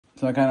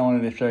So I kind of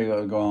wanted to show you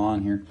what was going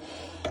on here.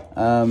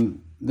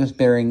 This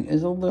bearing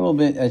is a little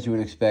bit, as you would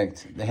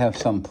expect, they have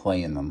some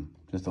play in them,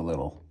 just a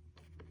little.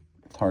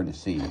 It's hard to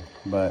see,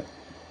 but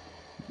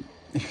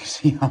you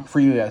see how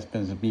freely that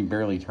spins with me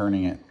barely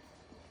turning it.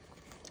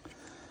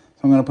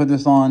 So I'm going to put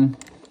this on.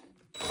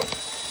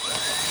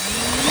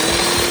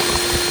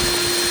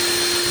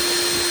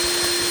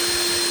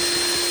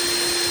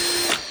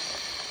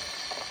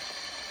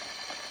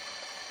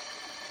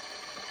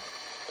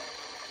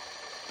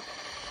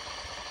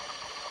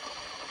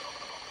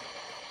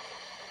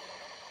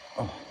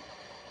 Oh.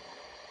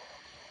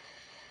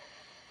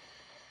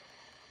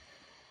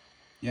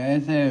 Yeah,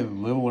 it has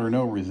little or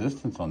no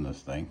resistance on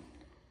this thing.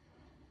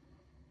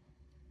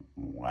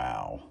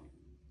 Wow.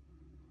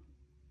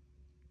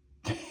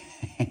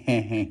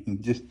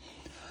 Just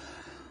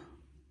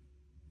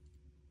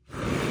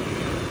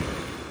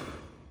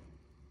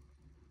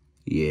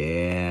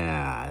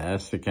yeah,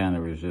 that's the kind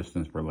of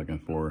resistance we're looking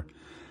for.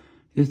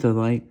 Just a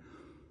light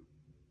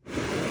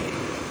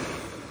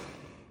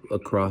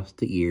across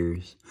the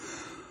ears.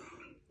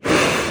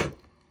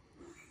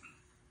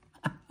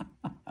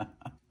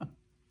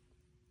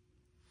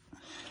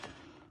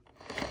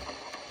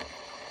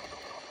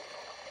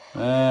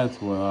 That's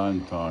what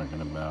I'm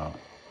talking about.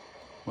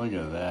 Look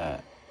at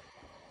that.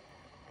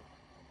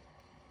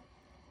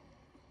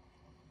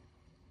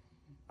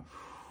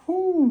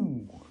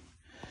 Whew.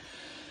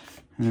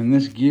 And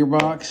this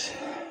gearbox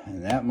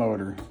and that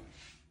motor.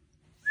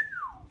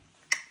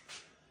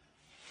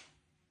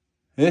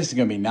 This is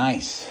going to be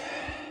nice.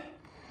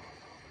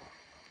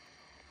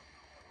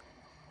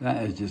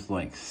 That is just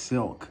like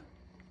silk.